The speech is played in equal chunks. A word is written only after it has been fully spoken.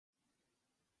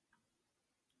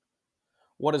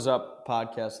What is up,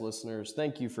 podcast listeners?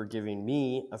 Thank you for giving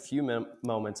me a few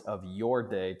moments of your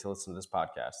day to listen to this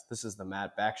podcast. This is the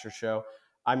Matt Baxter Show.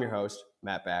 I'm your host,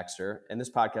 Matt Baxter, and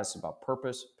this podcast is about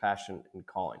purpose, passion, and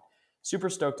calling. Super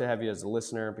stoked to have you as a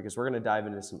listener because we're going to dive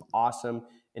into some awesome,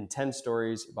 intense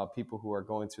stories about people who are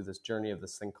going through this journey of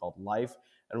this thing called life,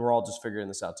 and we're all just figuring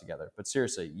this out together. But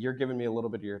seriously, you're giving me a little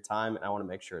bit of your time, and I want to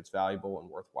make sure it's valuable and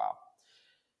worthwhile.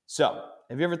 So,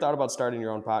 have you ever thought about starting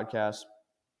your own podcast?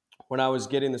 When I was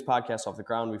getting this podcast off the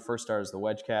ground, we first started as the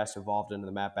Wedgecast, evolved into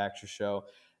the Matt Baxter Show.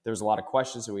 There was a lot of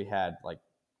questions that we had, like,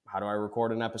 how do I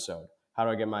record an episode? How do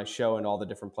I get my show into all the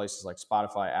different places like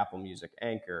Spotify, Apple Music,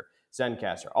 Anchor,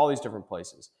 Zencaster, all these different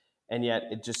places? And yet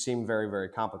it just seemed very, very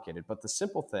complicated. But the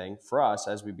simple thing for us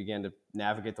as we began to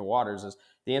navigate the waters is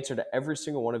the answer to every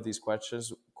single one of these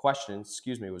questions,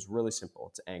 was really simple.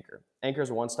 It's Anchor. Anchor is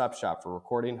a one-stop shop for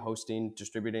recording, hosting,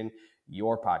 distributing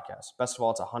your podcast. Best of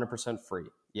all, it's 100% free.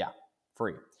 Yeah,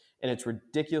 free. And it's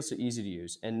ridiculously easy to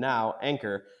use. And now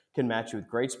Anchor can match you with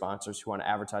great sponsors who want to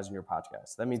advertise on your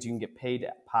podcast. That means you can get paid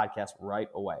at podcast right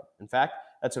away. In fact,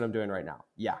 that's what I'm doing right now.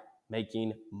 Yeah,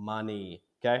 making money.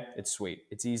 Okay, it's sweet.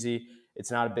 It's easy.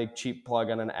 It's not a big cheap plug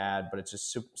on an ad, but it's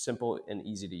just simple and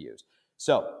easy to use.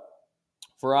 So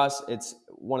for us, it's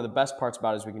one of the best parts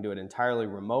about it is we can do it entirely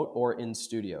remote or in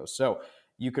studio. So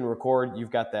you can record. You've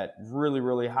got that really,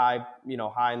 really high,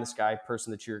 high in the sky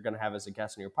person that you're going to have as a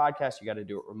guest on your podcast. You got to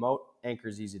do it remote. Anchor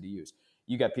is easy to use.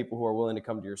 You got people who are willing to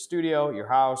come to your studio, your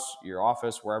house, your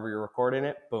office, wherever you're recording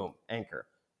it. Boom, Anchor.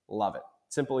 Love it.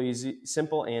 Simple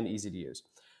and easy to use.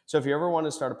 So if you ever want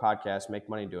to start a podcast, make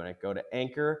money doing it, go to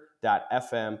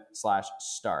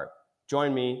anchor.fm/start.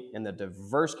 Join me in the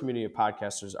diverse community of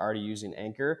podcasters already using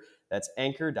Anchor. That's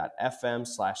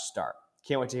anchor.fm/start.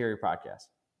 Can't wait to hear your podcast.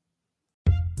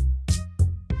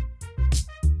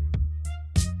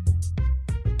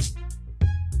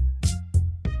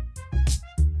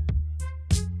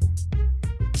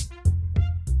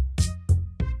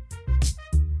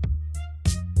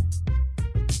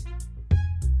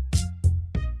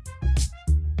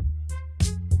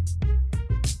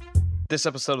 This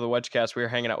episode of the Wedgecast, we are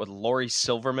hanging out with Lori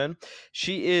Silverman.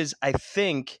 She is, I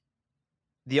think,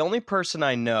 the only person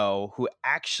I know who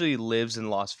actually lives in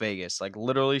Las Vegas. Like,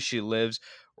 literally, she lives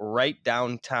right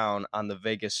downtown on the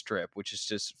Vegas Strip, which is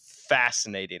just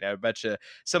fascinating. I bet you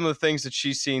some of the things that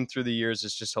she's seen through the years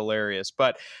is just hilarious.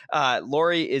 But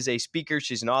Lori is a speaker.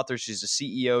 She's an author. She's a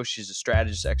CEO. She's a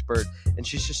strategist expert. And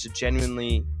she's just a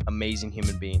genuinely amazing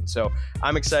human being. So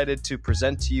I'm excited to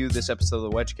present to you this episode of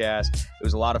the Wedgecast. It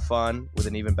was a lot of fun with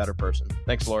an even better person.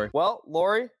 Thanks, Lori. Well,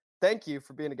 Lori, thank you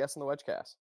for being a guest on the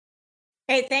Wedgecast.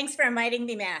 Hey, thanks for inviting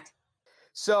me, Matt.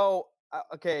 So,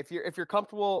 okay, if you're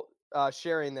comfortable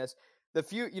sharing this,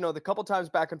 the couple times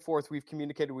back and forth we've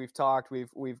communicated, we've talked, we've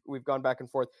gone back and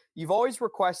forth. You've always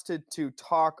requested to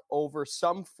talk over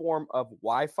some form of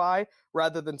Wi-Fi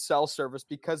rather than cell service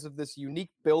because of this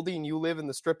unique building you live in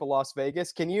the Strip of Las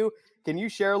Vegas. Can you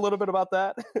share a little bit about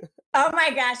that? Oh my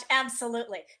gosh,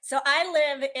 absolutely. So I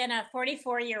live in a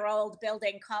 44-year-old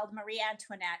building called Marie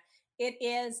Antoinette. It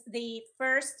is the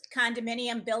first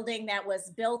condominium building that was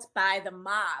built by the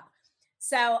mob.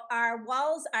 So our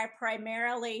walls are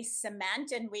primarily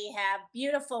cement, and we have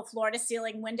beautiful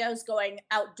floor-to-ceiling windows going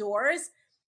outdoors.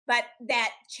 But that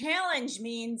challenge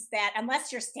means that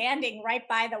unless you're standing right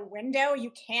by the window,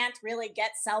 you can't really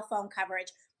get cell phone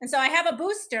coverage. And so I have a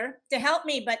booster to help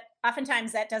me, but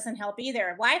oftentimes that doesn't help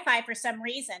either. Wi-Fi, for some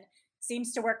reason,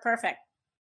 seems to work perfect.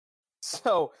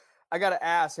 So I got to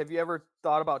ask, have you ever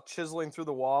thought about chiseling through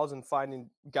the walls and finding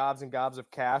gobs and gobs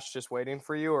of cash just waiting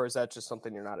for you? Or is that just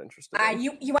something you're not interested in?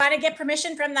 You want to get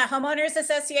permission from the homeowners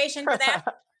association for that?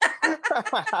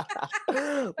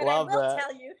 But Love I will that.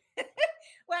 tell you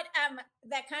what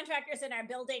the contractors in our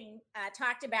building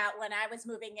talked about when I was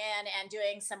moving in and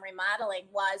doing some remodeling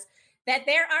was that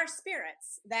there are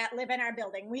spirits that live in our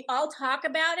building. We all talk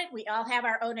about it. We all have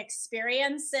our own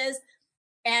experiences.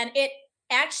 And it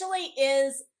actually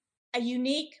is a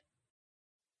unique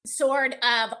sort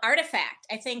of artifact,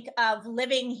 I think, of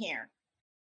living here.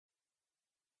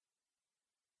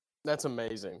 That's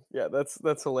amazing. Yeah,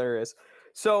 that's hilarious.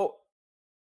 So,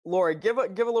 Lori, give a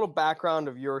little background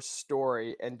of your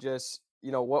story and just,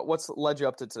 what's led you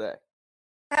up to today.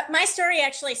 My story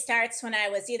actually starts when I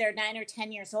was either 9 or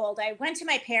 10 years old. I went to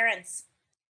my parents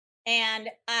and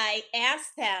I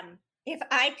asked them if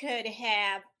I could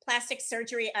have plastic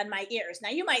surgery on my ears. Now,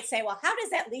 you might say, well, how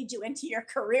does that lead you into your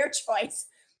career choice?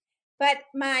 But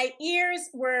my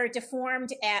ears were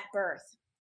deformed at birth,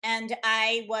 and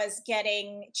I was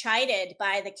getting chided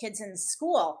by the kids in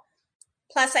school.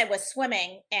 Plus, I was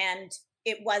swimming, and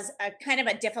it was a kind of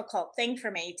a difficult thing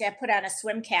for me to put on a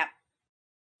swim cap.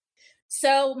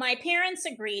 So my parents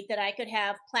agreed that I could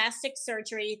have plastic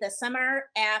surgery the summer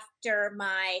after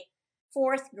my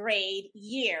fourth grade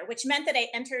year, which meant that I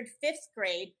entered fifth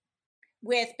grade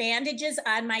with bandages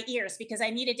on my ears because I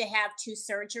needed to have two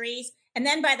surgeries. And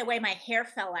then, by the way, my hair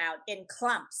fell out in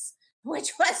clumps,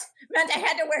 which was meant I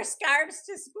had to wear scarves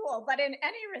to school. But in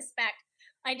any respect,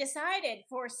 I decided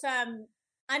for some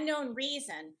unknown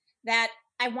reason that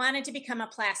I wanted to become a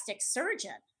plastic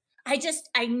surgeon.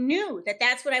 I knew that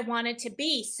that's what I wanted to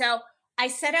be. So I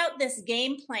set out this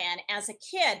game plan as a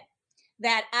kid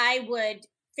that I would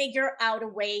figure out a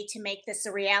way to make this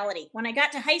a reality. When I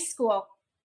got to high school,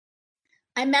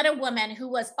 I met a woman who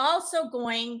was also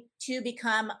going to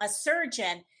become a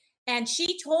surgeon. And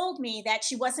she told me that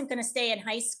she wasn't going to stay in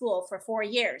high school for 4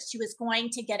 years. She was going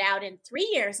to get out in 3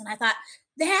 years. And I thought,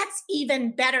 that's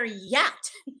even better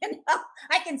yet.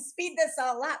 I can speed this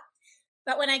all up.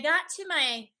 But when I got to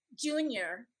my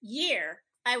junior year,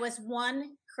 I was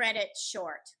one credit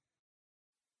short.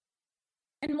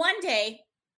 And one day,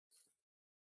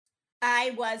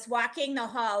 I was walking the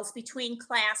halls between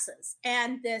classes,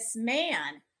 and this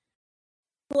man,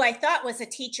 who I thought was a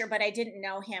teacher, but I didn't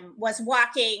know him, was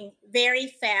walking very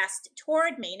fast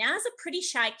toward me. Now, I was a pretty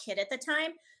shy kid at the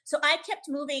time, so I kept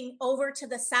moving over to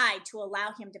the side to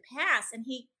allow him to pass. And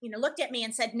he, looked at me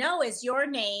and said, "No, is your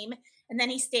name?" And then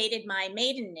he stated my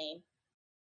maiden name.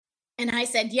 And I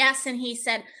said, "Yes." And he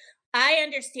said, "I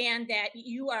understand that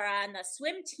you are on the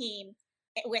swim team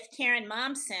with Karen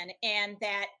Momsen, and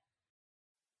that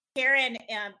Karen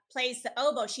plays the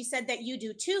oboe. She said that you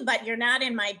do too, but you're not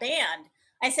in my band."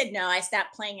 I said, "No, I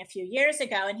stopped playing a few years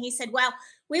ago." And he said, "Well,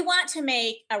 we want to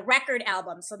make a record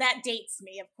album." So that dates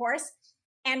me, of course.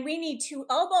 "And we need two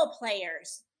oboe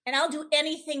players. And I'll do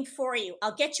anything for you.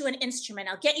 I'll get you an instrument.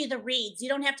 I'll get you the reeds. You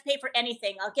don't have to pay for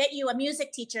anything. I'll get you a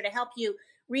music teacher to help you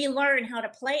relearn how to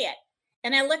play it."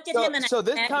 And I looked at him and So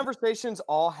this I said, conversation's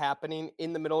all happening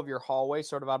in the middle of your hallway,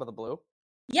 sort of out of the blue?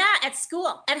 "Yeah, at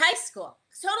school, at high school,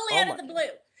 totally Oh out my of the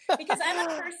blue." Because I'm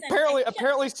a person.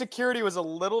 apparently security was a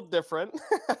little different.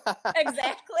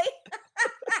 Exactly.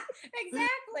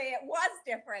 Exactly. It was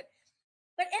different.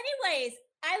 But, anyways,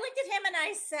 I looked at him and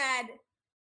I said,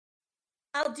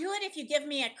 "I'll do it if you give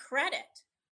me a credit."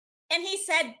 And he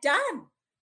said, "Done."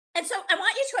 And so I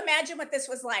want you to imagine what this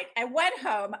was like. I went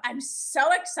home. I'm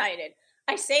so excited.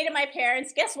 I say to my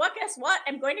parents, "Guess what? Guess what?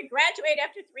 I'm going to graduate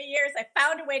after 3 years. I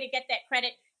found a way to get that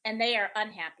credit." And they are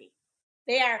unhappy.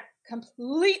 They are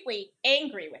completely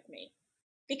angry with me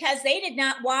because they did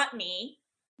not want me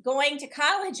going to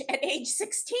college at age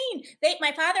 16.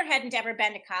 My father hadn't ever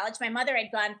been to college. My mother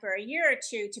had gone for a year or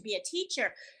two to be a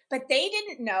teacher, but they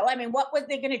didn't know. I mean, what was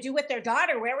they going to do with their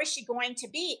daughter? Where was she going to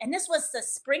be? And this was the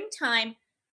springtime,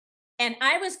 and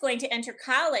I was going to enter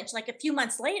college like a few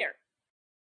months later.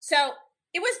 So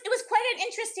it was quite an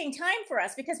interesting time for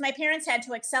us because my parents had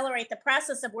to accelerate the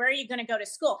process of where are you going to go to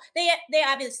school. They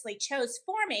obviously chose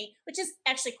for me, which is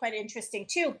actually quite interesting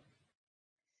too,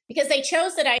 because they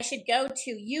chose that I should go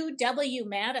to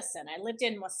UW-Madison. I lived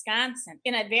in Wisconsin,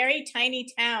 in a very tiny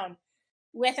town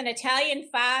with an Italian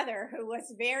father who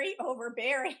was very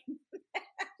overbearing.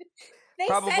 They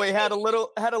Probably sent had a me.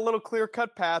 little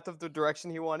clear-cut path of the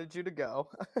direction he wanted you to go.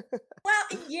 Well,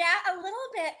 yeah, a little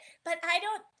bit, but I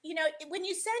don't, when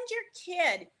you send your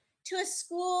kid to a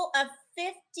school of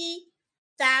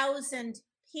 50,000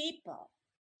 people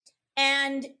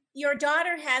and your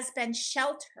daughter has been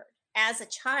sheltered as a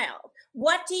child,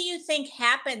 what do you think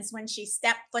happens when she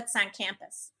step foots on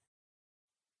campus?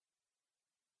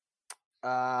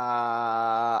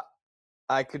 Uh,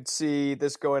 I could see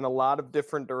this going a lot of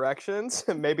different directions.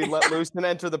 Maybe let loose and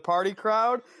enter the party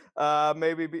crowd.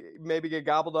 Maybe get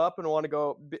gobbled up and want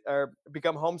to or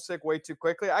become homesick way too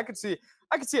quickly. I could see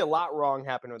a lot wrong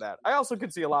happen with that. I also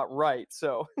could see a lot right.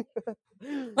 So,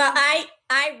 Well, I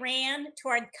ran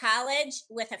toward college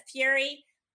with a fury.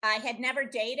 I had never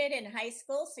dated in high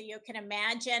school, so you can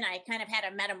imagine I kind of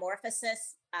had a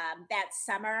metamorphosis that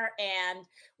summer and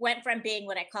went from being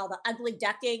what I call the ugly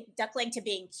duckling to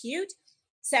being cute.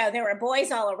 So there were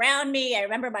boys all around me. I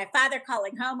remember my father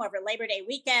calling home over Labor Day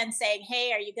weekend saying,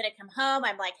 "Hey, are you going to come home?"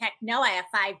 I'm like, "Heck no, I have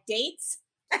 5 dates."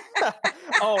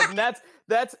 oh, and that's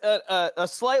a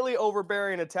slightly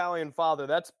overbearing Italian father.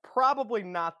 That's probably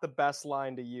not the best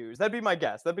line to use. That'd be my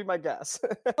guess.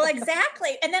 Well,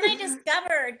 exactly. And then I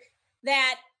discovered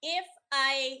that if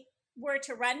I were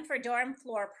to run for dorm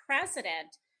floor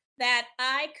president, that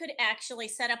I could actually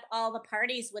set up all the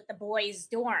parties with the boys'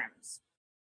 dorms.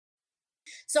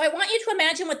 So I want you to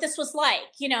imagine what this was like.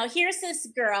 Here's this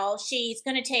girl. She's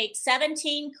going to take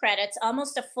 17 credits,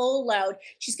 almost a full load.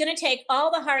 She's going to take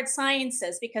all the hard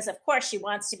sciences because, of course, she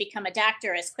wants to become a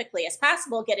doctor as quickly as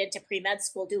possible, get into pre med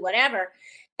school, do whatever.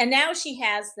 And now she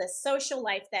has this social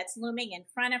life that's looming in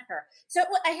front of her. So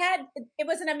it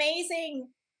was an amazing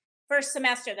first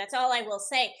semester. That's all I will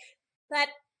say. But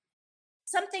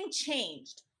something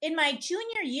changed. In my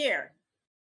junior year,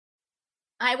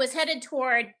 I was headed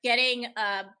toward getting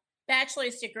a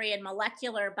bachelor's degree in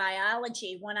molecular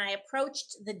biology when I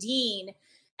approached the dean.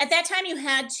 At that time, you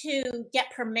had to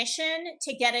get permission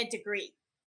to get a degree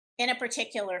in a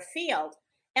particular field.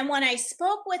 And when I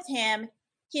spoke with him,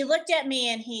 he looked at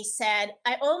me and he said,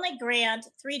 I only grant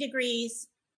 3 degrees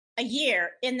a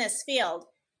year in this field,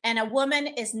 and a woman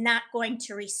is not going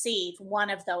to receive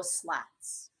one of those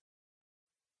slots.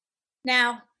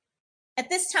 Now, at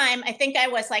this time, I think I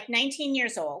was like 19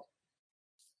 years old.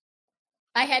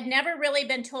 I had never really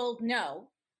been told no.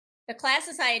 The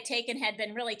classes I had taken had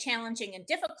been really challenging and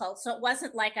difficult, so it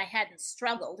wasn't like I hadn't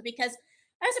struggled because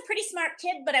I was a pretty smart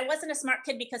kid, but I wasn't a smart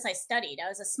kid because I studied. I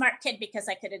was a smart kid because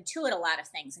I could intuit a lot of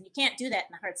things, and you can't do that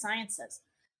in the hard sciences.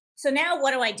 So now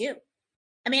what do?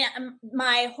 I mean,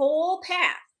 my whole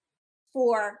path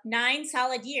for 9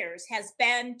 solid years has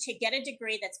been to get a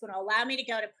degree that's going to allow me to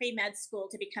go to pre-med school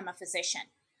to become a physician.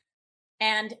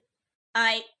 And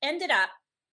I ended up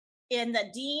in the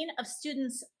dean of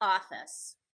students'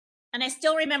 office. And I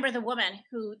still remember the woman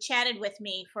who chatted with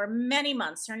me for many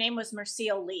months. Her name was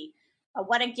Mercille Lee.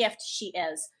 What a gift she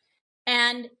is.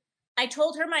 And I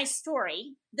told her my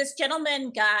story. This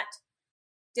gentleman got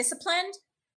disciplined,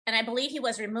 and I believe he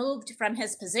was removed from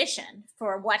his position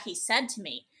for what he said to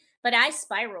me. But I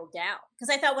spiraled down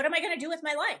because I thought, what am I going to do with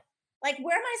my life? Like,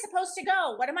 where am I supposed to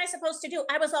go? What am I supposed to do?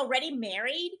 I was already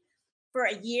married for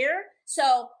a year.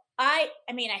 So I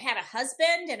had a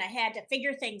husband and I had to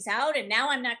figure things out. And now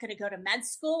I'm not going to go to med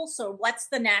school. So what's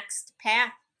the next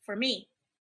path for me?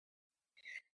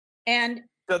 And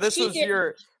so this was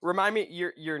remind me,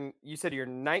 you said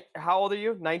how old are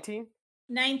you? 19?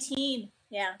 19.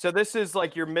 Yeah. So this is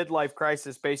like your midlife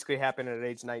crisis basically happened at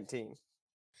age 19.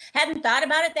 Hadn't thought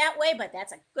about it that way, but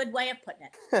that's a good way of putting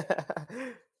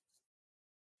it.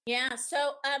 Yeah.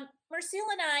 So Mercille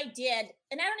and I did,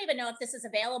 and I don't even know if this is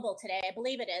available today. I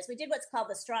believe it is. We did what's called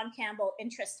the Strong Campbell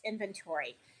Interest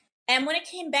Inventory. And when it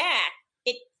came back,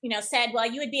 it said,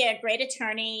 well, you would be a great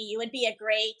attorney. You would be a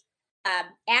great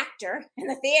actor in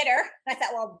the theater. I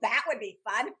thought, well, that would be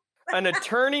fun. An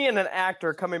attorney and an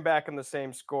actor coming back in the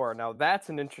same score. Now, that's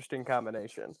an interesting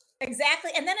combination.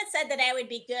 Exactly. And then it said that I would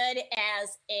be good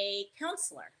as a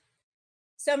counselor.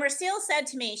 So Mercille said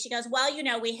to me, she goes, well,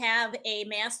 we have a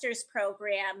master's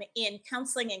program in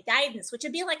counseling and guidance, which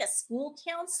would be like a school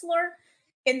counselor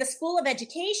in the School of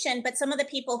Education. But some of the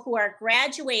people who are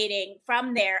graduating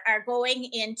from there are going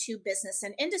into business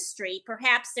and industry.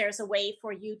 Perhaps there's a way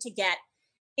for you to get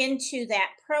into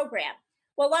that program.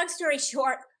 Well, long story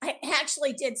short, I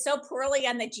actually did so poorly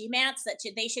on the GMATs that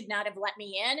they should not have let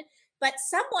me in. But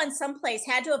someone someplace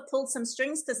had to have pulled some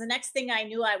strings because the next thing I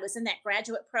knew, I was in that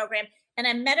graduate program. And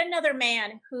I met another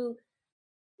man who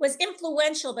was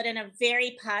influential, but in a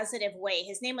very positive way.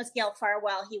 His name was Gail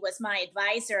Farwell. He was my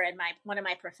advisor and one of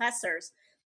my professors.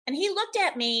 And he looked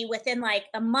at me within like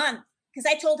a month because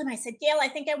I told him, I said, Gail, I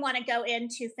think I want to go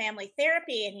into family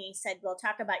therapy. And he said, well,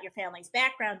 talk about your family's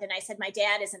background. And I said, my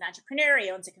dad is an entrepreneur.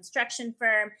 He owns a construction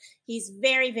firm. He's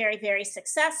very, very, very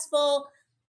successful.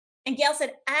 And Gail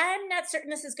said, I'm not certain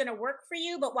this is going to work for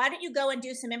you, but why don't you go and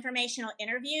do some informational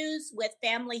interviews with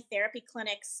family therapy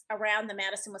clinics around the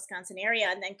Madison, Wisconsin area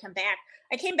and then come back.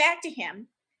 I came back to him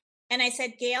and I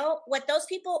said, Gail, what those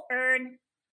people earn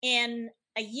in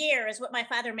a year is what my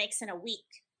father makes in a week.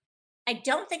 I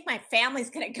don't think my family's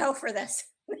going to go for this.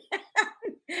 He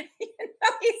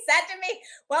said to me,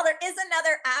 well, there is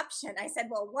another option. I said,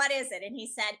 well, what is it? And he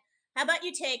said, how about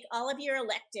you take all of your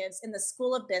electives in the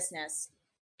School of Business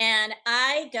and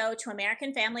I go to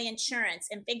American Family Insurance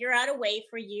and figure out a way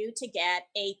for you to get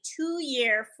a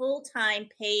 2-year full-time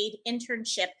paid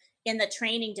internship in the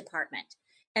training department.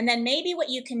 And then maybe what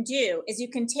you can do is you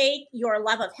can take your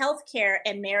love of healthcare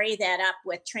and marry that up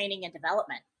with training and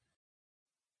development.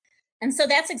 And so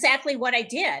that's exactly what I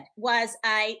did. Was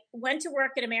I went to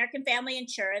work at American Family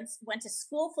Insurance, went to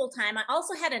school full-time. I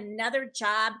also had another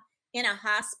job in a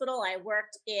hospital. I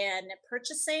worked in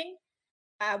purchasing,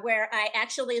 where I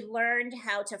actually learned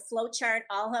how to flowchart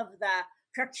all of the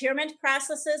procurement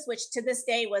processes, which to this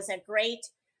day was a great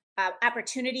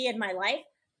opportunity in my life.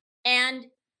 And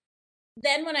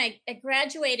then when I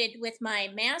graduated with my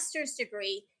master's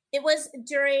degree, it was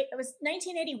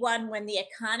 1981 when the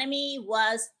economy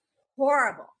was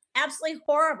horrible, absolutely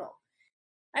horrible.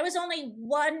 I was only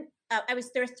one.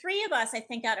 There were three of us, I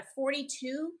think, out of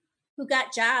 42 who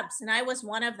got jobs, and I was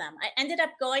one of them. I ended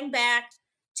up going back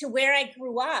to where I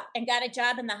grew up and got a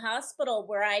job in the hospital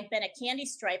where I'd been a candy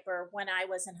striper when I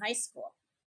was in high school.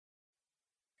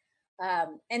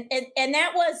 And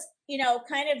that was,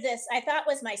 kind of this, I thought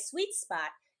was my sweet spot.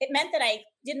 It meant that I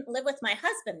didn't live with my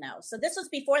husband though. So this was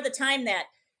before the time that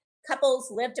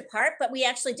couples lived apart, but we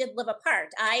actually did live apart.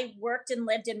 I worked and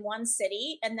lived in one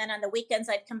city, and then on the weekends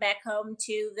I'd come back home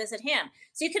to visit him.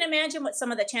 So you can imagine what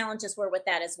some of the challenges were with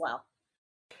that as well.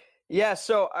 Yeah.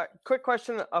 So, quick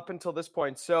question up until this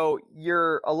point. So,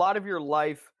 a lot of your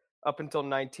life up until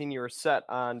 19, you were set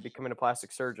on becoming a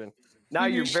plastic surgeon. Now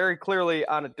you're very clearly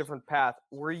on a different path.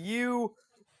 Were you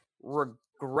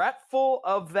regretful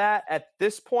of that at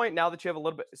this point? Now that you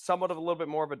have somewhat of a little bit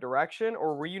more of a direction,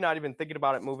 or were you not even thinking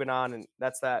about it moving on, and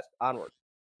that's that onward?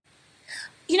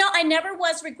 I never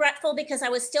was regretful because I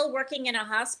was still working in a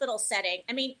hospital setting.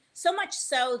 I mean, so much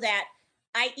so that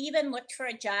I even looked for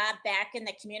a job back in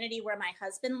the community where my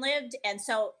husband lived. And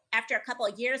so after a couple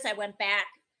of years, I went back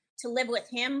to live with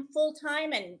him full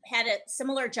time and had a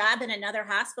similar job in another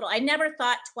hospital. I never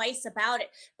thought twice about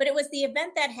it, but it was the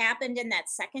event that happened in that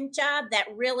second job that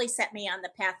really set me on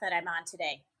the path that I'm on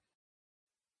today.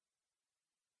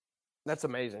 That's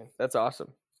amazing. That's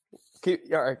awesome. All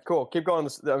right, cool. Keep going.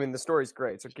 I mean, the story's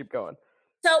great, so keep going.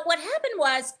 So what happened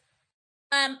was,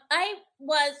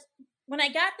 when I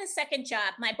got the second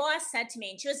job, my boss said to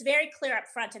me, and she was very clear up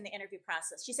front in the interview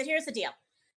process. She said, here's the deal.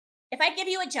 If I give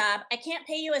you a job, I can't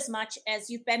pay you as much as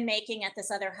you've been making at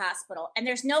this other hospital. And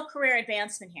there's no career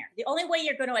advancement here. The only way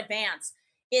you're going to advance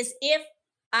is if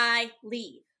I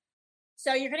leave.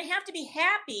 So you're going to have to be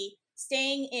happy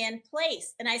staying in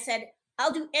place. And I said,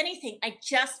 I'll do anything. I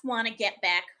just want to get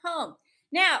back home.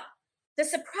 Now, the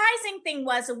surprising thing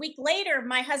was a week later,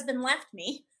 my husband left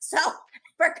me. So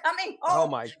for coming home, oh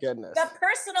my goodness, the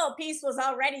personal piece was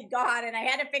already gone. And I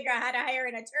had to figure out how to hire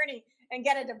an attorney and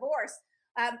get a divorce.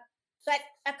 But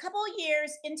a couple of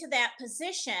years into that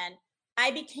position,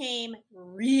 I became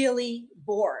really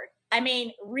bored. I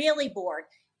mean, really bored.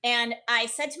 And I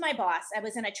said to my boss, I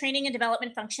was in a training and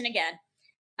development function again.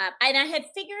 And I had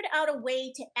figured out a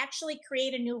way to actually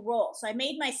create a new role. So I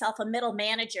made myself a middle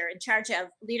manager in charge of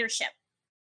leadership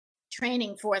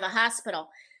training for the hospital.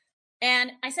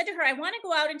 And I said to her, I want to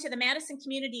go out into the Madison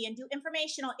community and do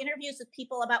informational interviews with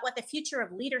people about what the future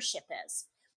of leadership is.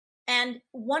 And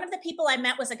one of the people I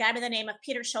met was a guy by the name of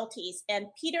Peter Schultes. And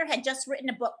Peter had just written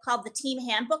a book called The Team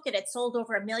Handbook. It had sold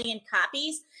over 1 million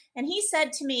copies. And he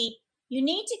said to me, you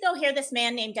need to go hear this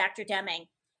man named Dr. Deming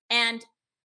and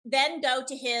then go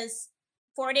to his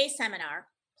 4-day seminar.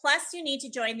 Plus, you need to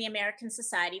join the American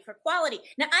Society for Quality.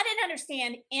 Now, I didn't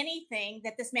understand anything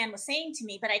that this man was saying to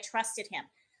me, but I trusted him.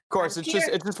 Of course, it's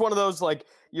just one of those, like,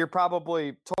 you're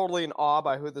probably totally in awe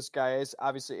by who this guy is,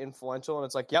 obviously influential, and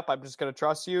it's like, yep, I'm just going to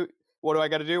trust you. What do I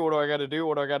got to do? What do I got to do?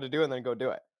 What do I got to do? And then go do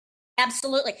it.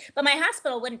 Absolutely. But my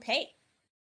hospital wouldn't pay.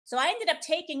 So I ended up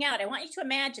taking out, I want you to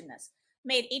imagine this,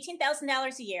 made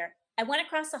 $18,000 a year. I went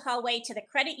across the hallway to the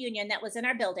credit union that was in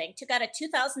our building, took out a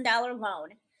 $2,000 loan,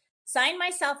 signed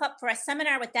myself up for a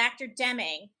seminar with Dr.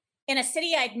 Deming in a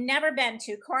city I'd never been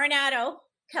to, Coronado,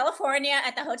 California,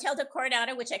 at the Hotel de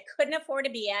Coronado, which I couldn't afford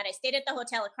to be at. I stayed at the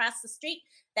hotel across the street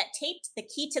that taped the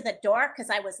key to the door because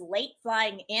I was late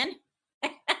flying in.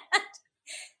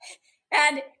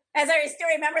 And as I still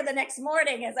remember the next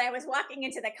morning, as I was walking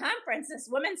into the conference, this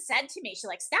woman said to me, she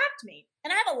stopped me.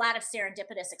 And I have a lot of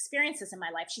serendipitous experiences in my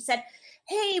life. She said,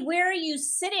 hey, where are you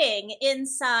sitting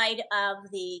inside of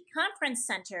the conference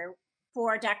center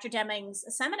for Dr. Deming's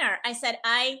seminar? I said,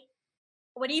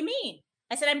 what do you mean?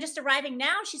 I said, I'm just arriving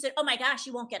now. She said, oh my gosh,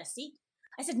 you won't get a seat.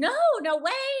 I said, no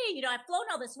way. I've flown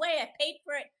all this way. I paid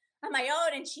for it on my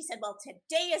own. And she said, well,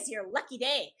 today is your lucky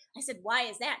day. I said, why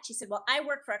is that? She said, well, I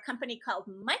work for a company called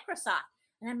Microsoft.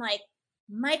 And I'm like,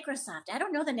 Microsoft? I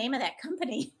don't know the name of that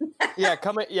company.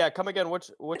 Come again.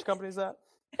 Which company is that?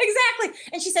 Exactly.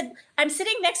 And she said, I'm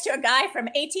sitting next to a guy from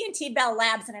AT&T Bell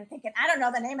Labs. And I'm thinking, I don't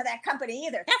know the name of that company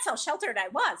either. That's how sheltered I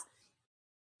was.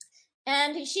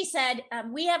 And she said,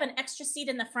 we have an extra seat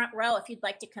in the front row if you'd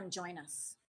like to come join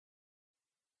us.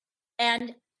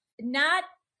 And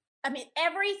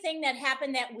everything that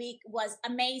happened that week was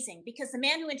amazing because the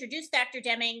man who introduced Dr.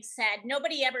 Deming said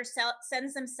nobody ever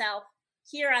sends themselves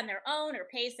here on their own or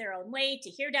pays their own way to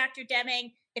hear Dr.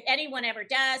 Deming. If anyone ever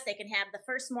does, they can have the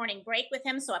first morning break with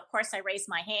him. So, of course, I raised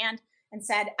my hand and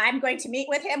said, I'm going to meet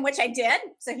with him, which I did.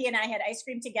 So he and I had ice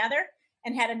cream together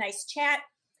and had a nice chat.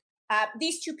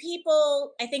 These two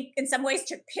people, I think, in some ways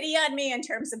took pity on me in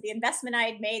terms of the investment I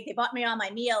had made. They bought me all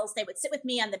my meals. They would sit with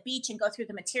me on the beach and go through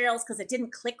the materials because it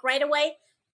didn't click right away.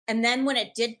 And then when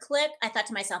it did click, I thought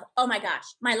to myself, "Oh my gosh,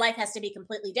 my life has to be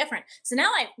completely different." So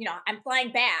now I'm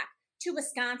flying back to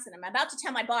Wisconsin. I'm about to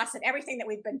tell my boss that everything that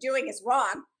we've been doing is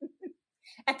wrong.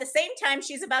 At the same time,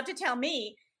 she's about to tell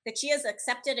me that she has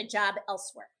accepted a job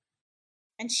elsewhere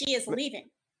and she is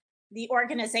leaving the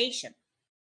organization.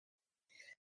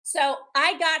 So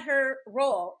I got her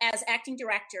role as acting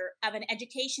director of an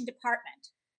education department.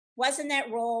 Was in that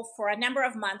role for a number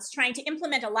of months, trying to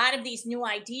implement a lot of these new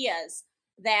ideas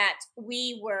that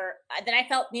I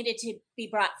felt needed to be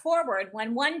brought forward.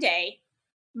 When one day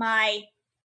my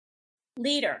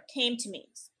leader came to me,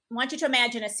 I want you to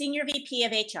imagine a senior VP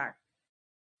of HR.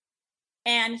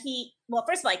 And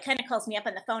first of all, he kind of calls me up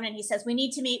on the phone and he says, we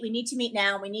need to meet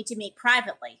now. We need to meet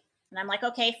privately. And I'm like,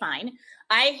 okay, fine.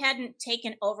 I hadn't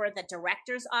taken over the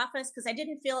director's office because I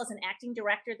didn't feel as an acting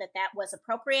director that was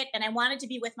appropriate. And I wanted to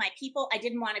be with my people. I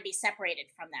didn't want to be separated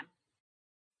from them.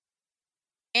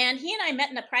 And he and I met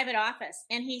in the private office.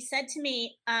 And he said to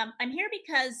me, I'm here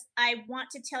because I want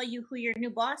to tell you who your new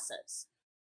boss is.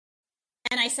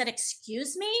 And I said,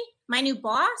 excuse me, my new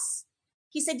boss?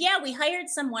 He said, yeah, we hired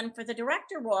someone for the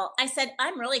director role. I said,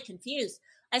 I'm really confused.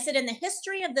 I said, in the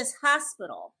history of this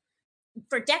hospital,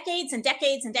 for decades and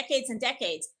decades and decades and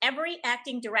decades, every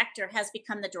acting director has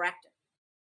become the director.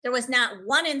 There was not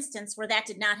one instance where that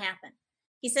did not happen.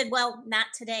 He said, well, not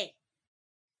today.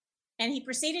 And he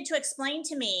proceeded to explain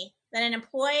to me that an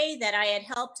employee that I had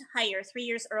helped hire 3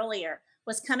 years earlier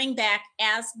was coming back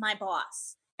as my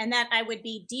boss, and that I would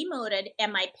be demoted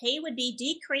and my pay would be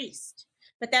decreased,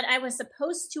 but that I was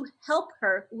supposed to help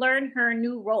her learn her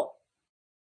new role.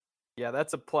 Yeah,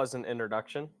 that's a pleasant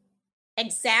introduction.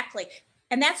 Exactly.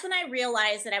 And that's when I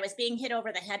realized that I was being hit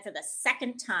over the head for the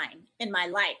second time in my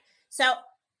life. So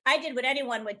I did what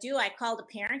anyone would do. I called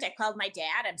a parent. I called my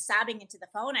dad. I'm sobbing into the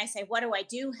phone. I say, what do I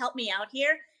do? Help me out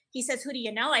here. He says, who do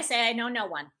you know? I say, I know no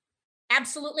one.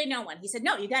 Absolutely no one. He said,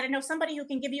 no, you got to know somebody who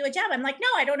can give you a job. I'm like, no,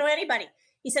 I don't know anybody.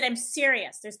 He said, I'm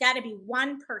serious. There's got to be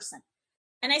one person.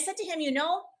 And I said to him,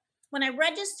 when I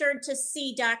registered to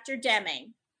see Dr.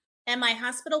 Deming and my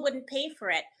hospital wouldn't pay for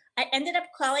it, I ended up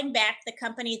calling back the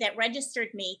company that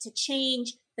registered me to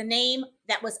change the name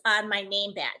that was on my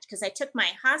name badge because I took my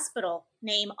hospital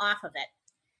name off of it.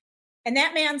 And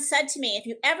that man said to me, if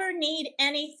you ever need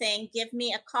anything, give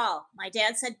me a call. My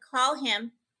dad said, call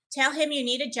him, tell him you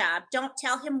need a job. Don't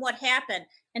tell him what happened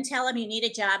and tell him you need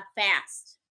a job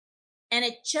fast. And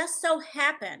it just so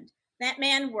happened that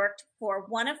man worked for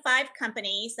one of 5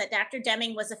 companies that Dr.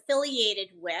 Deming was affiliated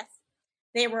with.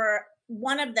 They were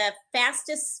one of the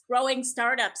fastest growing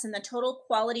startups in the total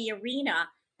quality arena.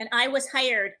 And I was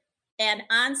hired and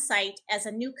on site as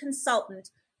a new consultant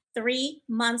 3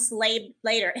 months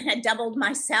later, and I doubled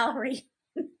my salary.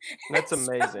 That's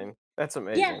amazing. That's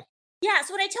amazing. Yeah. Yeah.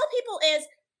 So what I tell people is,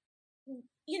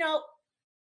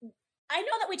 I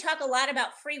know that we talk a lot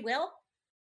about free will,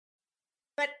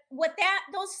 but what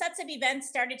those sets of events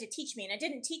started to teach me, and it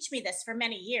didn't teach me this for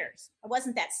many years, I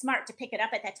wasn't that smart to pick it up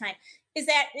at that time, is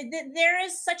that there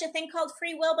is such a thing called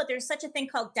free will, but there's such a thing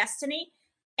called destiny.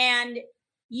 And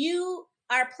you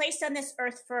are placed on this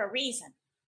earth for a reason.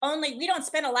 Only we don't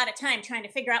spend a lot of time trying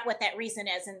to figure out what that reason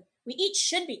is. And we each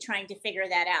should be trying to figure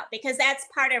that out because that's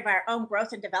part of our own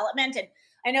growth and development. And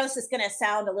I know this is going to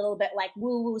sound a little bit like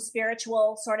woo-woo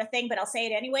spiritual sort of thing, but I'll say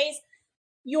it anyways.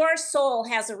 Your soul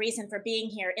has a reason for being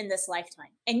here in this lifetime,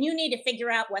 and you need to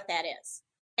figure out what that is.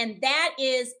 And that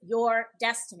is your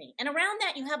destiny. And around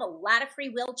that, you have a lot of free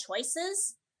will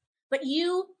choices, but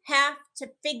you have to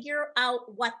figure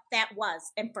out what that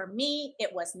was. And for me,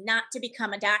 it was not to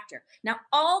become a doctor. Now,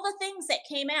 all the things that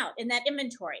came out in that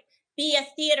inventory, be a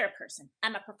theater person.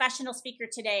 I'm a professional speaker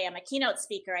today. I'm a keynote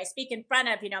speaker. I speak in front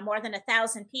of, more than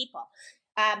 1,000 people.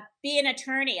 Be an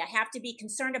attorney. I have to be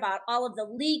concerned about all of the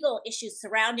legal issues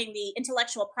surrounding the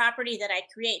intellectual property that I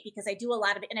create because I do a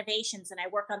lot of innovations and I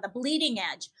work on the bleeding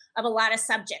edge of a lot of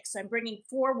subjects. So I'm bringing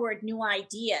forward new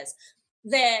ideas.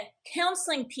 The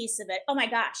counseling piece of it, oh my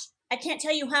gosh, I can't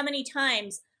tell you how many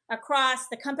times across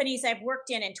the companies I've worked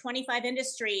in 25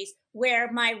 industries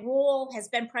where my role has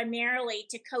been primarily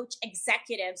to coach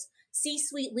executives,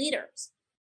 C-suite leaders.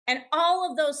 And all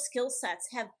of those skill sets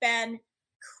have been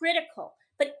critical.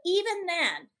 But even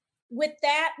then, with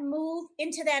that move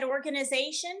into that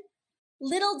organization,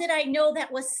 little did I know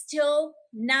that was still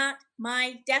not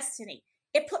my destiny.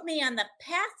 It put me on the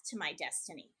path to my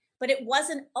destiny, but it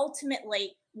wasn't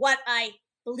ultimately what I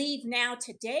believe now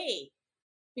today,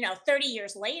 30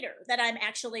 years later, that I'm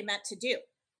actually meant to do.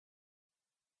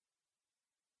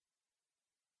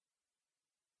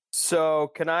 So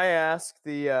can I ask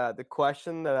the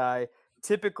question that I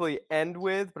typically end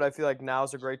with, but I feel like now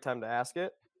is a great time to ask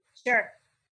it? Sure.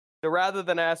 So rather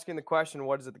than asking the question,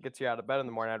 what is it that gets you out of bed in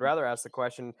the morning? I'd rather ask the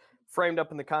question framed up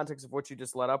in the context of what you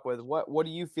just led up with. What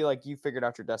do you feel like you figured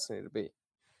out your destiny to be?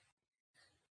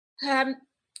 Um,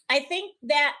 I think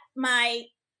that my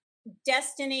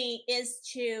destiny is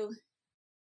to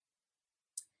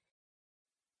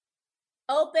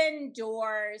open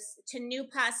doors to new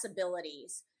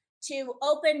possibilities, to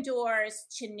open doors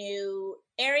to new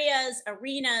areas,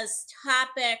 arenas,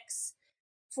 topics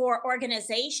for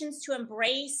organizations to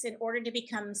embrace in order to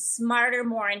become smarter,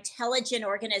 more intelligent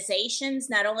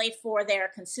organizations, not only for their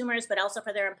consumers, but also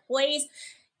for their employees.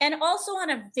 And also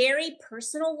on a very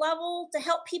personal level, to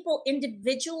help people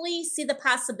individually see the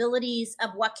possibilities of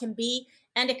what can be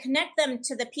and to connect them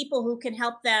to the people who can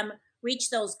help them reach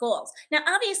those goals. Now,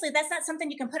 obviously, that's not something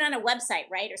you can put on a website,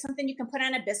 right? Or something you can put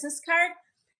on a business card.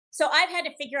 So I've had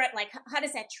to figure out, like, how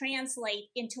does that translate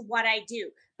into what I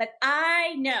do? But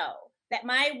I know that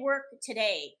my work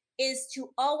today is to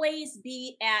always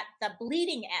be at the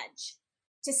bleeding edge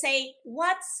to say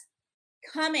what's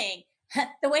coming.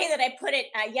 The way that I put it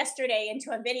yesterday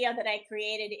into a video that I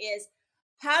created is,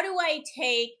 how do I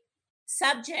take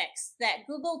subjects that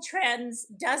Google Trends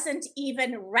doesn't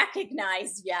even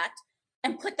recognize yet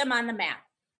and put them on the map?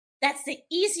 That's the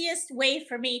easiest way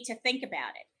for me to think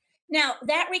about it. Now,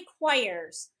 that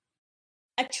requires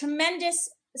a tremendous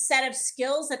set of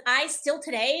skills that I still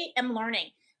today am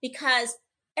learning, because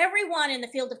everyone in the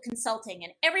field of consulting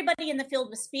and everybody in the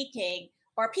field of speaking,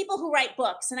 or people who write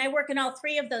books, and I work in all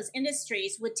three of those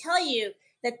industries, would tell you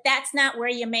that that's not where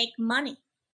you make money.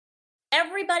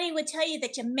 Everybody would tell you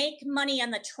that you make money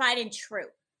on the tried and true,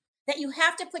 that you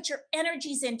have to put your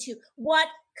energies into what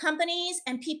companies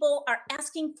and people are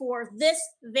asking for this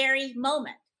very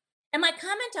moment. And my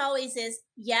comment always is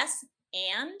yes,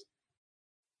 and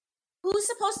who's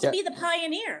supposed to Yeah. be the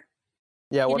pioneer?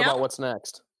 Yeah. You What know? about what's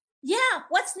next? Yeah,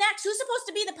 what's next? Who's supposed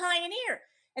to be the pioneer?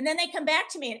 And then they come back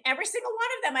to me, and every single one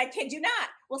of them, I kid you not,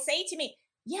 will say to me,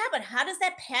 yeah, but how does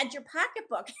that pad your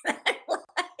pocketbook? And I'm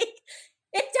like,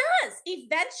 it does.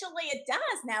 Eventually it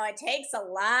does. Now it takes a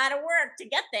lot of work to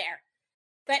get there.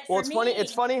 But Well, for it's funny.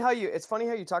 It's me, funny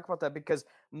how you talk about that, because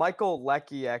Michael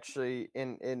Leckey, actually,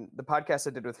 in the podcast I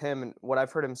did with him, and what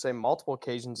I've heard him say multiple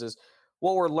occasions, is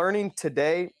what we're learning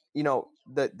today.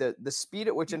 The speed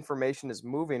at which information is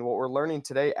moving. What we're learning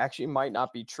today actually might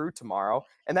not be true tomorrow,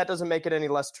 and that doesn't make it any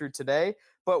less true today.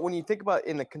 But when you think about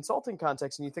in the consulting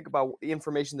context, and you think about the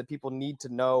information that people need to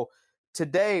know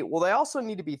today, well, they also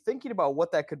need to be thinking about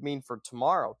what that could mean for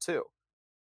tomorrow too.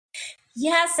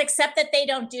 yes, except that they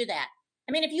don't do that.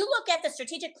 I mean, if you look at the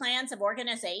strategic plans of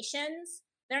organizations,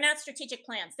 they're not strategic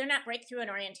plans, they're not breakthrough and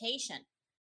orientation.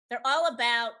 They're all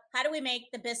about how do we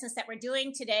make the business that we're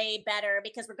doing today better,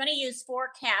 because we're going to use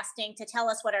forecasting to tell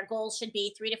us what our goals should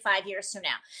be 3 to 5 years from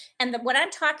now. And what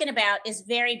I'm talking about is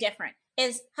very different.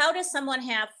 Is how does someone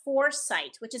have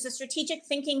foresight, which is a strategic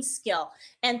thinking skill,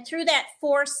 and through that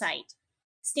foresight,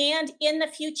 stand in the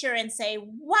future and say,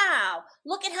 wow,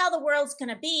 look at how the world's going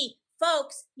to be.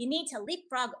 Folks, you need to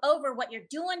leapfrog over what you're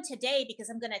doing today, because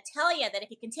I'm going to tell you that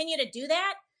if you continue to do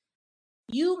that,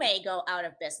 you may go out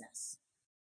of business.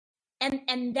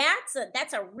 And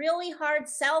that's a really hard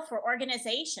sell for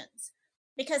organizations,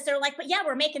 because they're like, but yeah,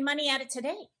 we're making money at it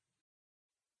today.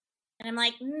 And I'm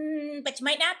like, but you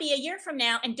might not be a year from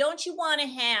now. And don't you want to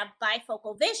have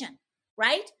bifocal vision,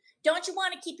 right? Don't you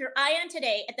want to keep your eye on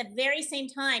today at the very same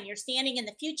time you're standing in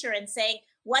the future and saying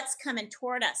what's coming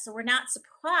toward us, so we're not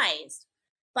surprised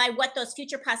by what those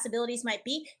future possibilities might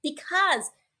be?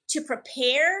 Because to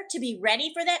prepare to be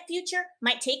ready for that future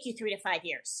might take you 3 to 5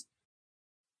 years.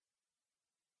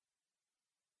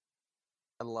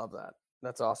 I love that.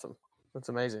 That's awesome. That's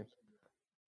amazing.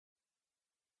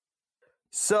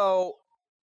 So,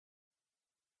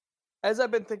 as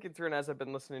I've been thinking through and as I've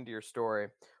been listening to your story,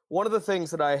 one of the things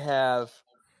that I have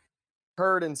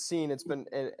heard and seen,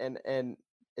 and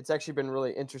it's actually been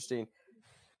really interesting.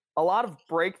 A lot of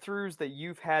breakthroughs that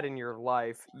you've had in your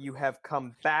life, you have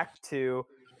come back to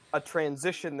a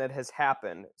transition that has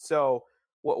happened. So,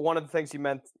 one of the things you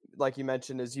meant, like you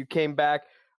mentioned, is you came back,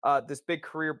 this big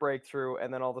career breakthrough,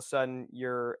 and then all of a sudden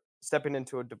you're stepping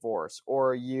into a divorce,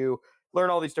 or you learn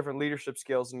all these different leadership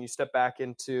skills, and you step back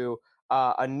into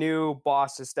a new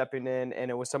boss is stepping in,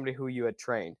 and it was somebody who you had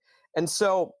trained. And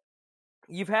so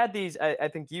you've had these, I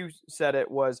think you said it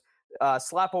was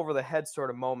slap over the head sort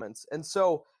of moments. And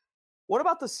so, what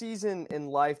about the season in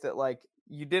life that, like,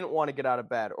 you didn't want to get out of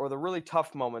bed, or the really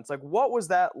tough moments? Like, what was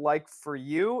that like for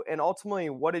you? And ultimately,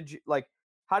 what did you like?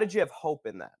 How did you have hope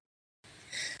in that?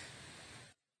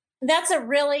 That's a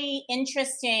really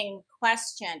interesting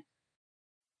question.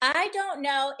 I don't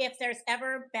know if there's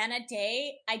ever been a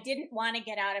day I didn't want to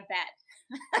get out of bed.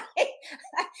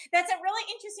 That's a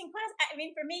really interesting question. I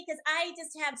mean, for me, because I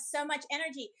just have so much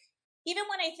energy. Even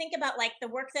when I think about like the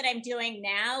work that I'm doing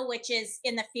now, which is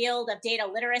in the field of data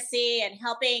literacy and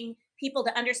helping people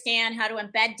to understand how to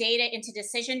embed data into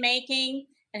decision making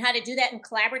and how to do that in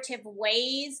collaborative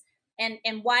ways, and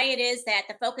why it is that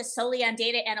the focus solely on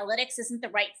data analytics isn't the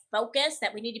right focus,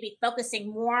 that we need to be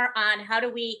focusing more on how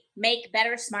do we make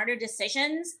better, smarter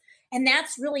decisions. And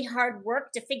that's really hard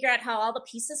work to figure out how all the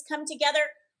pieces come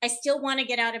together. I still want to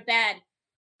get out of bed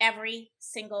every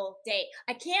single day.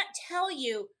 I can't tell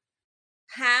you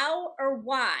how or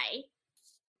why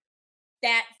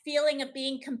that feeling of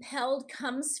being compelled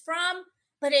comes from,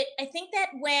 but I think that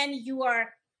when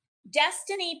your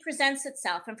destiny presents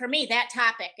itself, and for me that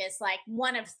topic is like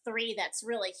one of three that's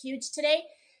really huge today,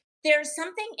 there's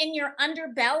something in your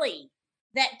underbelly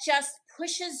that just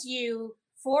pushes you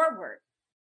forward.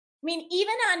 I mean,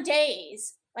 even on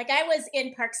days like I was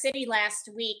in Park City last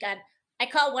week on, I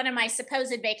call one of my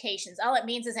supposed vacations. All it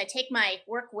means is I take my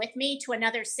work with me to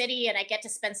another city and I get to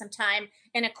spend some time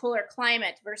in a cooler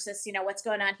climate versus, what's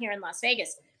going on here in Las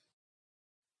Vegas.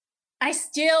 I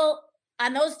still,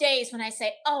 on those days when I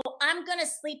say, oh, I'm going to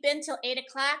sleep in till 8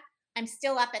 o'clock, I'm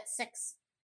still up at 6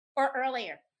 or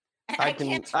earlier. I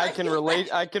can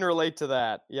relate. I can relate to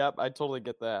that. Yep. I totally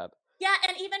get that. Yeah.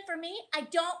 And even for me, I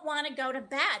don't want to go to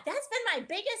bed. That's been my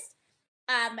biggest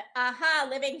aha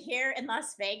living here in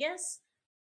Las Vegas.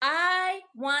 I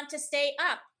want to stay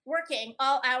up working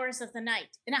all hours of the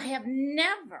night. And I have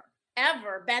never,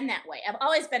 ever been that way. I've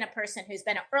always been a person who's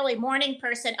been an early morning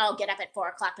person. I'll get up at 4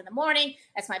 o'clock in the morning.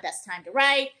 That's my best time to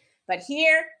write. But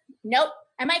here, nope.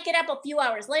 I might get up a few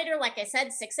hours later, like I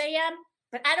said, 6 a.m.,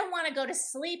 but I don't want to go to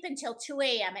sleep until 2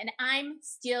 a.m. and I'm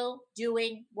still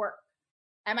doing work.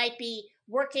 I might be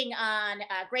working on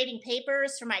grading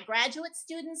papers for my graduate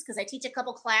students because I teach a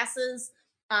couple classes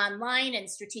online and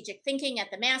strategic thinking at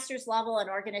the master's level and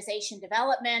organization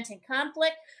development and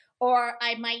conflict. Or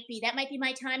that might be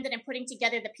my time that I'm putting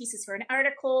together the pieces for an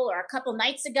article. Or a couple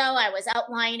nights ago, I was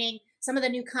outlining some of the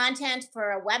new content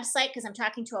for a website because I'm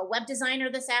talking to a web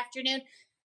designer this afternoon.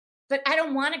 But I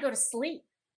don't want to go to sleep.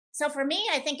 So for me,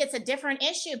 I think it's a different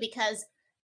issue because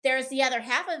there's the other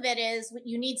half of it is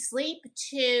you need sleep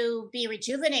to be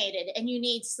rejuvenated, and you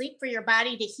need sleep for your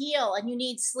body to heal, and you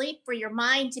need sleep for your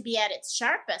mind to be at its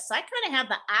sharpest. So I kind of have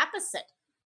the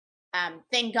opposite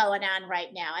thing going on right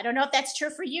now. I don't know if that's true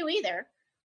for you either.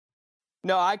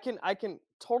 No, I can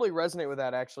totally resonate with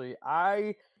that. Actually,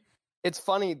 it's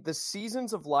funny, the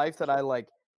seasons of life that I like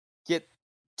get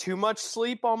too much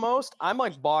sleep almost, I'm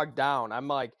like bogged down. I'm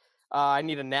like, I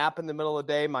need a nap in the middle of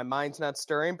the day. My mind's not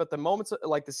stirring. But the moments,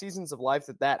 like the seasons of life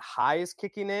that high is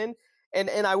kicking in, and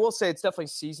I will say it's definitely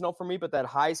seasonal for me, but that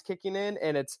high is kicking in,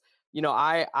 and it's,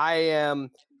 I am,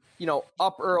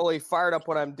 up early, fired up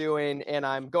what I'm doing, and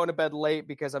I'm going to bed late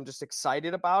because I'm just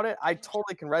excited about it. I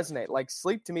totally can resonate. Like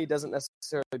sleep to me doesn't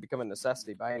necessarily become a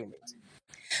necessity by any means.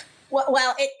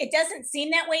 Well, it doesn't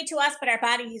seem that way to us, but our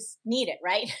bodies need it,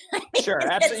 right? Sure,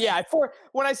 absolutely. Yeah,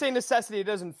 when I say necessity, it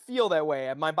doesn't feel that way.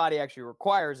 My body actually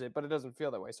requires it, but it doesn't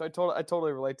feel that way. So I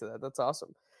totally relate to that. That's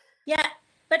awesome. Yeah,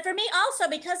 but for me also,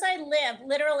 because I live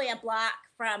literally a block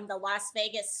from the Las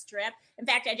Vegas Strip. In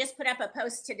fact, I just put up a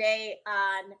post today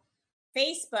on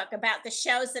Facebook about the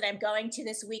shows that I'm going to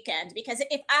this weekend, because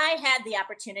if I had the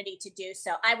opportunity to do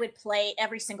so, I would play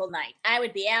every single night. I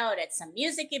would be out at some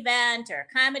music event or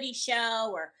a comedy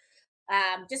show, or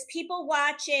just people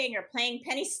watching or playing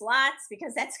penny slots,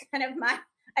 because that's kind of my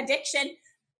addiction.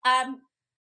 Um,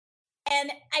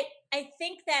 and I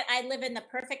think that I live in the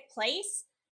perfect place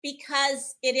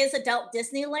because it is adult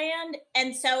Disneyland,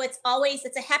 and so it's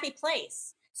a happy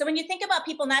place. So when you think about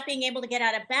people not being able to get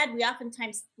out of bed, we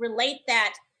oftentimes relate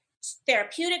that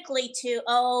therapeutically to,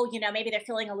 oh, maybe they're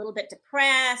feeling a little bit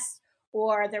depressed,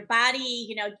 or their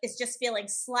body, is just feeling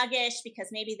sluggish because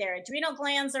maybe their adrenal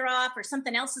glands are off or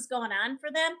something else is going on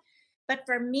for them. But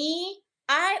for me,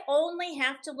 I only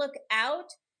have to look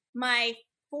out my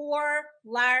 4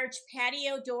 large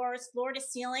patio doors, floor to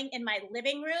ceiling, in my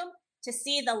living room to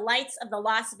see the lights of the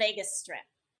Las Vegas Strip.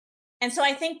 And so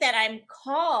I think that I'm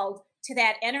called to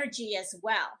that energy as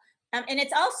well. And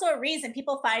it's also a reason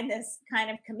people find this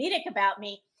kind of comedic about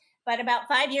me. But about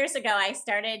 5 years ago, I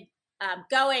started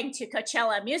going to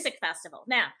Coachella Music Festival.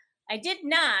 Now, I did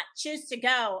not choose to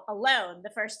go alone the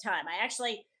first time. I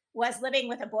actually was living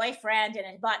with a boyfriend and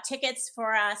had bought tickets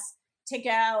for us to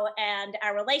go, and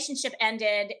our relationship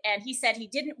ended, and he said he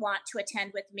didn't want to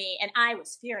attend with me, and I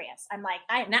was furious. I'm like,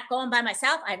 I am not going by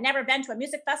myself. I've never been to a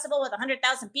music festival with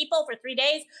 100,000 people for 3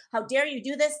 days. How dare you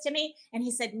do this to me? And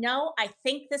he said, no, I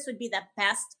think this would be the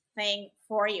best thing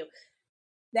for you.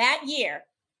 That year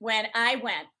when I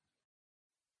went,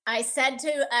 I said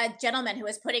to a gentleman who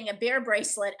was putting a bear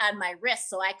bracelet on my wrist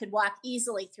so I could walk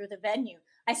easily through the venue,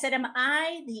 I said, am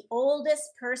I the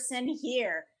oldest person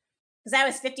here? Because I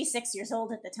was 56 years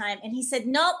old at the time. And he said,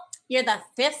 nope, you're the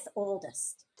fifth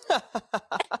oldest. and,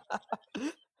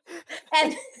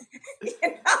 and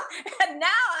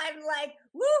now I'm like,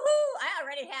 woohoo,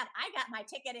 I got my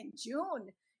ticket in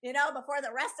June, before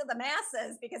the rest of the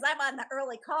masses, because I'm on the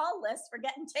early call list for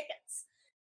getting tickets.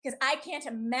 Because I can't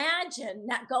imagine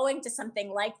not going to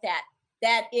something like that.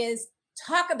 That is,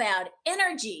 talk about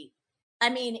energy. I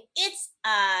mean, it's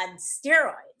on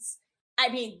steroids. I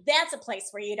mean, that's a place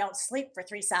where you don't sleep for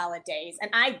 3 solid days.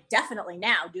 And I definitely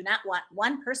now do not want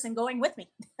one person going with me.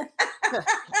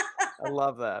 I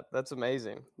love that. That's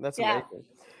amazing. That's Yeah. amazing.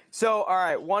 So, all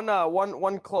right,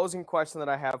 one closing question that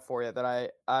I have for you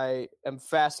that I am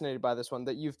fascinated by this one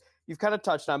that you've kind of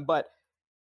touched on, but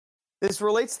this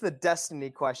relates to the destiny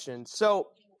question. So,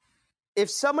 if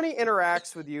somebody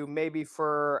interacts with you maybe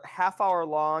for half hour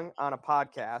long on a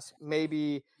podcast,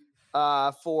 maybe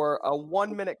for a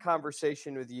 1-minute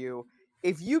conversation with you,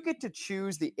 if you get to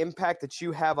choose the impact that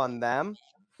you have on them,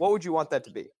 what would you want that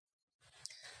to be?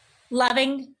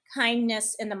 Loving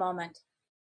kindness in the moment.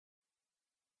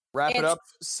 Wrap it up,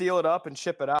 seal it up, and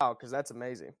ship it out, because that's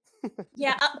amazing.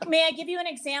 Yeah. May I give you an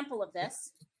example of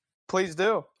this? Please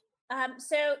do.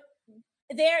 So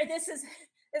this is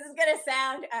going to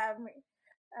sound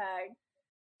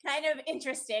kind of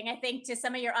interesting, I think, to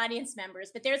some of your audience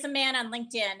members, but there's a man on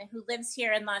LinkedIn who lives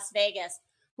here in Las Vegas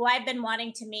who I've been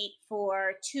wanting to meet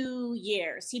for 2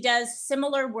 years. He does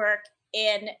similar work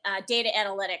in data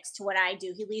analytics to what I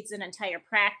do. He leads an entire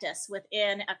practice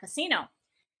within a casino.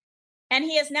 And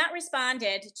he has not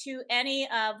responded to any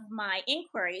of my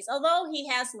inquiries, although he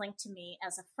has linked to me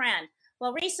as a friend.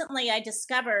 Well, recently I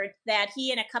discovered that he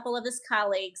and a couple of his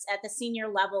colleagues at the senior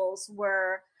levels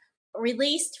were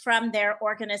released from their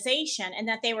organization, and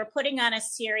that they were putting on a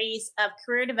series of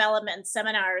career development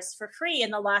seminars for free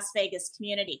in the Las Vegas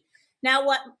community. Now,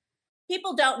 what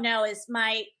people don't know is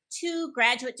my 2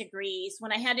 graduate degrees,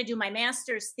 when I had to do my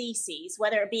master's theses,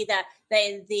 whether it be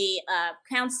the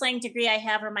counseling degree I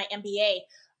have or my MBA,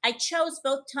 I chose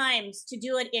both times to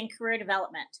do it in career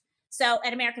development. So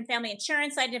at American Family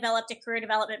Insurance, I developed a career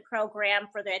development program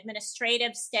for the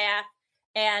administrative staff.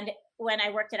 And when I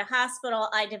worked at a hospital,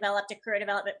 I developed a career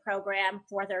development program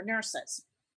for their nurses.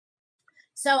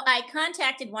 So I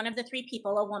contacted one of the 3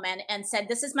 people, a woman, and said,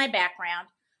 this is my background.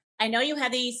 I know you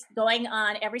have these going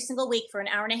on every single week for an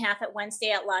hour and a half at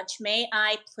Wednesday at lunch. May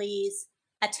I please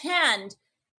attend?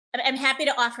 I'm happy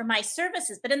to offer my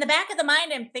services. But in the back of the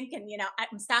mind, I'm thinking,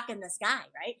 I'm stalking this guy,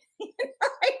 right?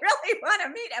 I really want to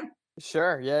meet him.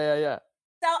 Sure. Yeah.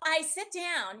 So I sit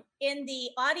down in the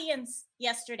audience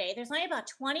yesterday. There's only about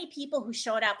 20 people who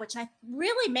showed up, which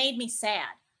really made me sad.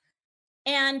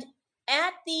 And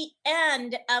at the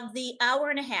end of the hour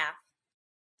and a half,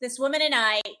 this woman and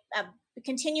I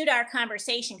continued our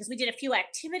conversation because we did a few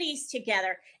activities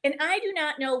together. And I do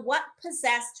not know what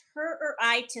possessed her or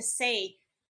I to say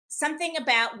something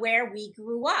about where we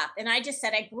grew up. And I just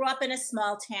said, I grew up in a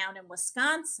small town in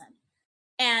Wisconsin.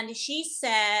 And she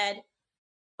said,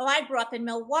 oh, I grew up in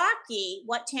Milwaukee.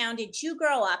 What town did you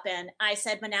grow up in? I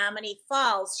said, Menominee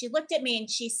Falls. She looked at me and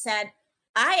she said,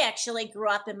 I actually grew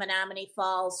up in Menominee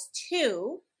Falls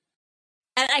too.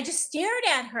 And I just stared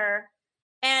at her.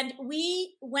 And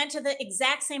we went to the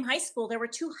exact same high school. There were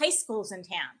 2 high schools in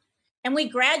town. And we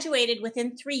graduated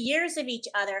within 3 years of each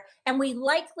other. And we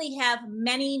likely have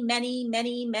many, many,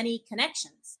 many, many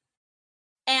connections.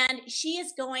 And she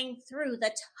is going through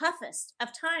the toughest of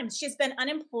times. She's been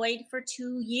unemployed for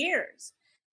 2 years.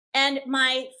 And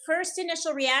my first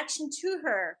initial reaction to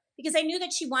her, because I knew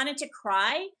that she wanted to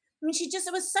cry, I mean,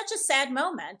 it was such a sad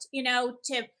moment,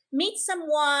 to meet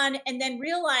someone and then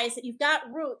realize that you've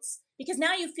got roots, because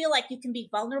now you feel like you can be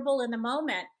vulnerable in the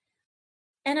moment.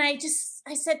 And I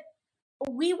said,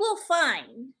 we will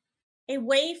find a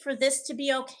way for this to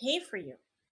be okay for you.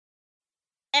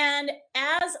 And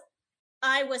as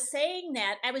I was saying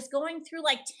that, I was going through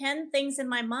like 10 things in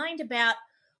my mind about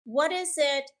what is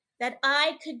it that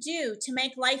I could do to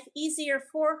make life easier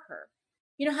for her.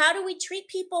 How do we treat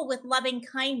people with loving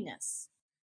kindness?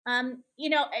 There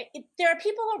are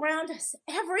people around us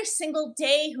every single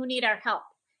day who need our help,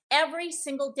 every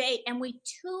single day. And we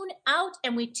tune out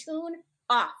and we tune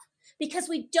off because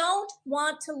we don't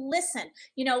want to listen.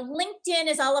 LinkedIn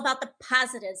is all about the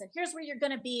positives and here's where you're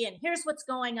going to be and here's what's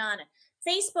going on. And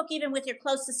Facebook, even with your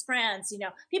closest friends,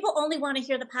 people only want to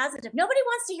hear the positive. Nobody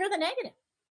wants to hear the negative.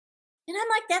 And I'm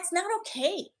like, that's not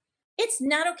okay. It's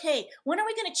not okay. When are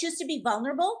we going to choose to be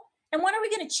vulnerable? And when are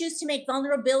we going to choose to make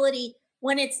vulnerability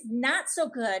when it's not so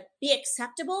good be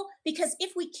acceptable? Because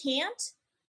if we can't,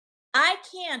 I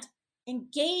can't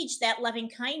engage that loving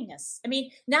kindness. I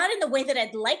mean, not in the way that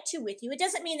I'd like to with you. It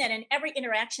doesn't mean that in every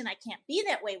interaction I can't be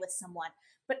that way with someone,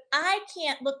 but I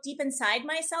can't look deep inside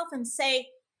myself and say,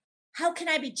 how can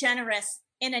I be generous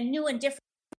in a new and different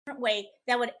way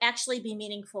that would actually be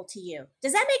meaningful to you?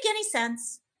 Does that make any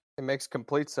sense? It makes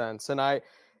complete sense. And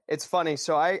it's funny.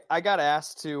 So I got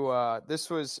asked to, I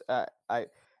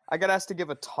got asked to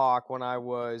give a talk when I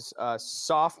was a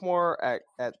sophomore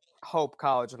at Hope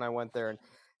College when I went there. And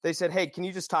they said, hey, can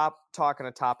you just talk on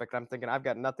a topic? And I'm thinking, I've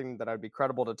got nothing that I'd be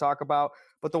credible to talk about.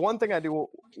 But the one thing I do,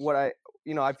 I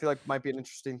feel like might be an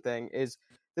interesting thing is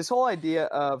this whole idea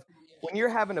of when you're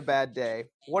having a bad day,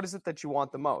 what is it that you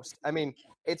want the most? I mean,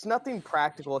 it's nothing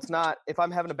practical. It's not, if I'm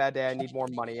having a bad day, I need more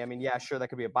money. I mean, yeah, sure, that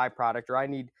could be a byproduct, or I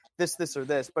need this, or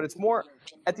this. But it's more,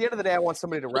 at the end of the day, I want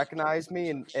somebody to recognize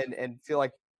me and feel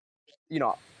like,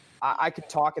 I could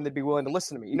talk and they'd be willing to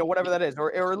listen to me, whatever that is,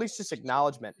 or at least just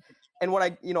acknowledgement. And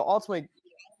what ultimately,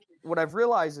 what I've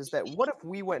realized is that what if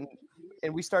we went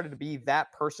and we started to be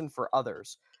that person for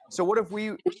others? So what if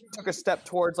we took a step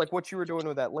towards like what you were doing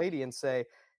with that lady and say,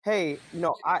 hey,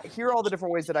 I hear all the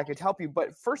different ways that I could help you,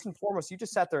 but first and foremost, you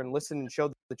just sat there and listened and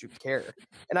showed that you care.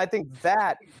 And I think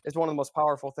that is one of the most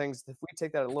powerful things. If we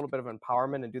take that a little bit of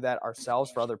empowerment and do that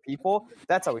ourselves for other people,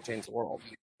 that's how we change the world.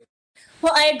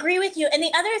 Well, I agree with you. And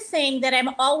the other thing that I'm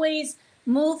always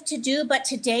moved to do, but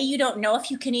today you don't know if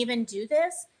you can even do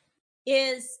this,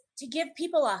 is to give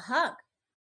people a hug.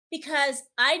 Because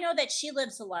I know that she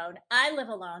lives alone. I live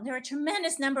alone. There are a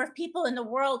tremendous number of people in the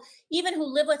world, even who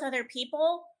live with other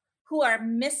people, who are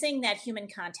missing that human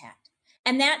contact.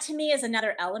 And that to me is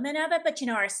another element of it. But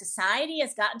our society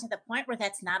has gotten to the point where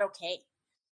that's not okay.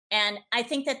 And I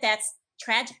think that that's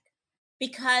tragic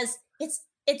because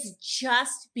it's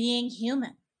just being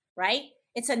human, right?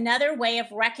 It's another way of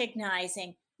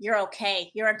recognizing you're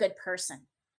okay, you're a good person.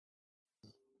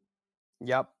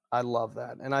 Yep, I love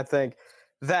that. And I think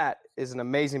that is an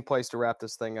amazing place to wrap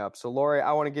this thing up. So, Lori,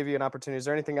 I want to give you an opportunity. Is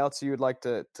there anything else you would like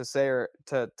to say or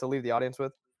to leave the audience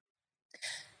with?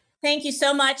 Thank you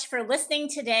so much for listening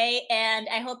today. And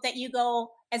I hope that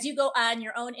as you go on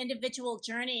your own individual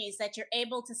journeys, that you're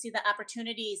able to see the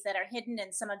opportunities that are hidden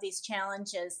in some of these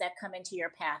challenges that come into your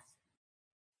path.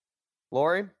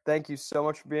 Lori, thank you so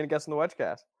much for being a guest on the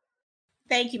Wedgecast.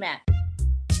 Thank you, Matt.